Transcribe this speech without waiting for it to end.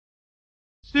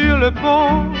Sur le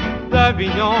pont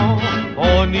d'Avignon,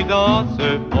 on y danse,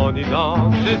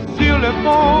 sur le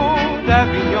pont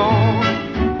d'Avignon,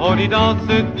 on y danse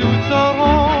tout en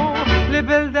rond, les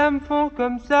belles dames font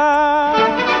comme ça.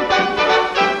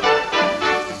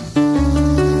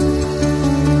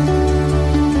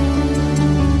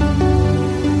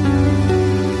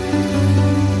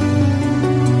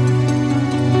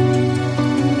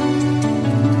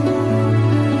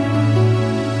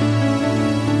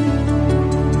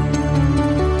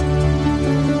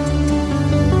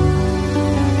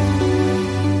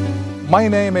 My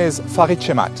name is Farid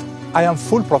Chemat. I am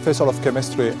full professor of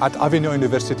chemistry at Avignon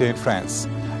University in France,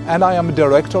 and I am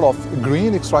director of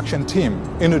green extraction team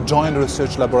in a joint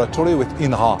research laboratory with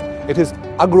INRA. It is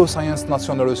Agroscience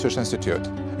National Research Institute.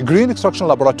 Green extraction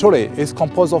laboratory is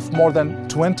composed of more than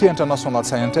 20 international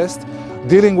scientists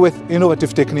dealing with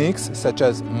innovative techniques such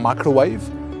as microwave,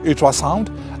 ultrasound,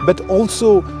 but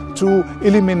also to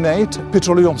eliminate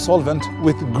petroleum solvent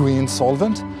with green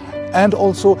solvent, and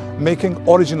also making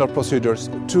original procedures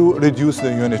to reduce the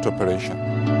unit operation.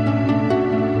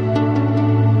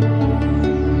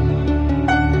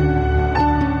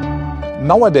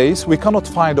 Nowadays, we cannot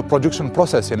find a production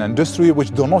process in industry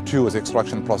which do not use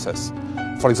extraction process.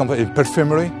 For example, in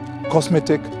perfumery,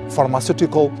 cosmetic,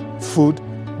 pharmaceutical, food,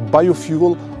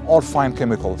 biofuel, or fine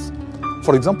chemicals.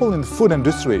 For example, in the food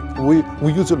industry,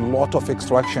 we use a lot of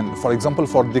extraction, for example,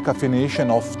 for decaffeination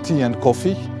of tea and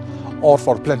coffee, or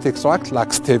for plant extract like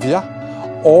stevia,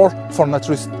 or for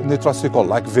nutraceutical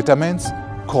like vitamins,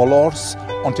 colors,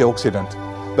 antioxidant.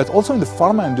 But also in the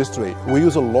pharma industry, we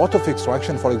use a lot of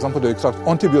extraction, for example, to extract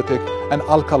antibiotic and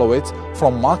alkaloids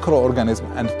from microorganisms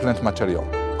and plant material.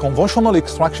 Conventional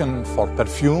extraction for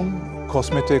perfume,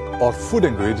 cosmetic, or food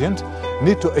ingredient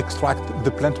need to extract the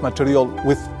plant material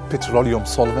with petroleum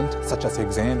solvent, such as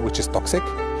hexane, which is toxic,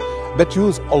 but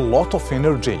use a lot of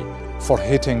energy for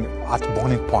heating at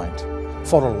boiling point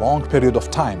for a long period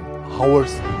of time,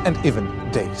 hours and even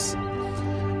days.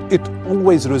 It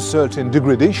always results in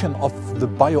degradation of the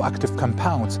bioactive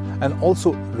compounds and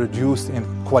also reduced in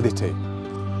quality.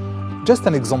 Just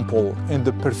an example in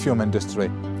the perfume industry.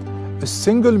 A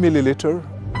single milliliter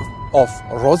of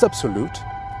Rose Absolute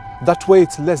that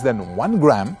weighs less than 1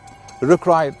 gram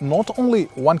requires not only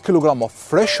 1 kilogram of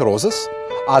fresh roses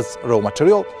as raw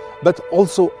material, but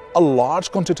also a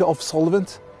large quantity of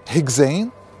solvent,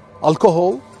 hexane,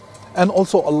 alcohol, and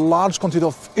also a large quantity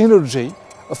of energy,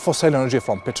 fossil energy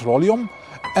from petroleum,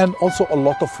 and also a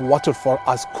lot of water for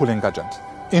as cooling agent.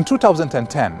 In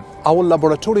 2010, our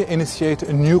laboratory initiated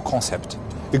a new concept,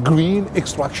 a green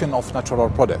extraction of natural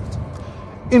product.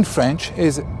 In French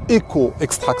is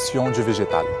éco-extraction du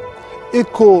végétal.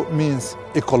 Eco means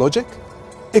ecologic,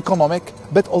 economic,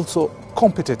 but also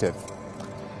competitive.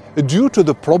 Due to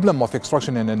the problem of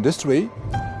extraction in industry,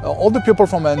 all the people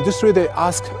from industry, they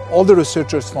ask all the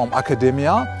researchers from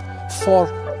academia for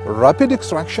rapid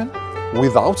extraction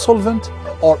without solvent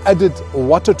or added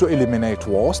water to eliminate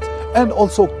waste, and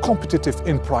also competitive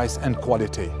in price and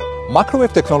quality.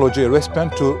 Microwave technology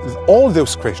responds to all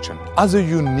those questions as a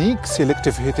unique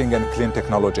selective heating and clean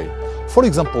technology. For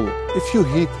example, if you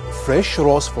heat fresh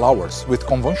rose flowers with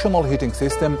conventional heating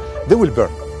system, they will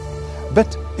burn.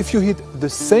 But if you heat the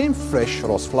same fresh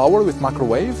rose flower with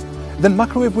microwave, then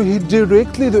microwave will heat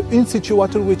directly the in-situ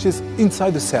water which is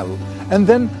inside the cell, and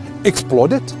then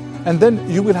explode it, and then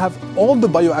you will have all the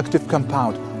bioactive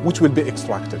compound which will be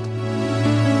extracted.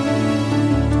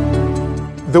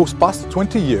 Those past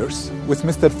 20 years, with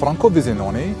Mr. Franco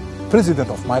Visinoni,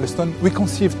 president of Milestone, we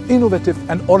conceived innovative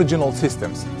and original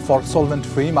systems for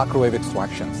solvent-free microwave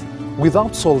extractions.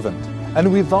 Without solvent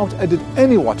and without added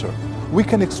any water, we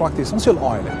can extract essential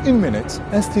oil in minutes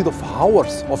instead of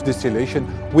hours of distillation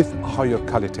with higher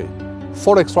quality.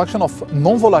 For extraction of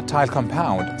non-volatile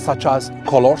compounds such as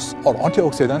colors or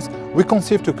antioxidants, we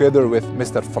conceived together with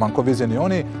Mr. Franco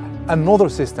Visinoni another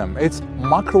system. It's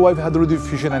microwave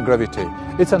hydro-diffusion and gravity.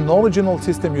 It's an original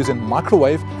system using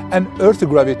microwave and earth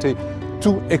gravity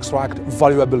to extract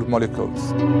valuable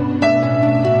molecules.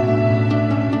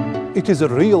 It is a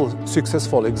real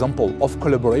successful example of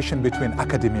collaboration between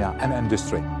academia and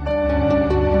industry.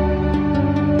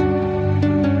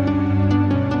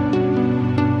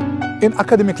 In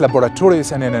academic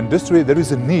laboratories and in industry, there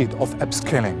is a need of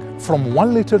upscaling from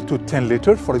 1 liter to 10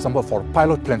 liter, for example, for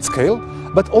pilot plant scale,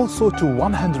 but also to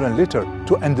 100 liter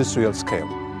to industrial scale.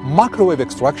 Microwave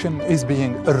extraction is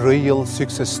being a real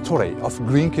success story of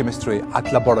green chemistry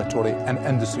at laboratory and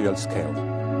industrial scale.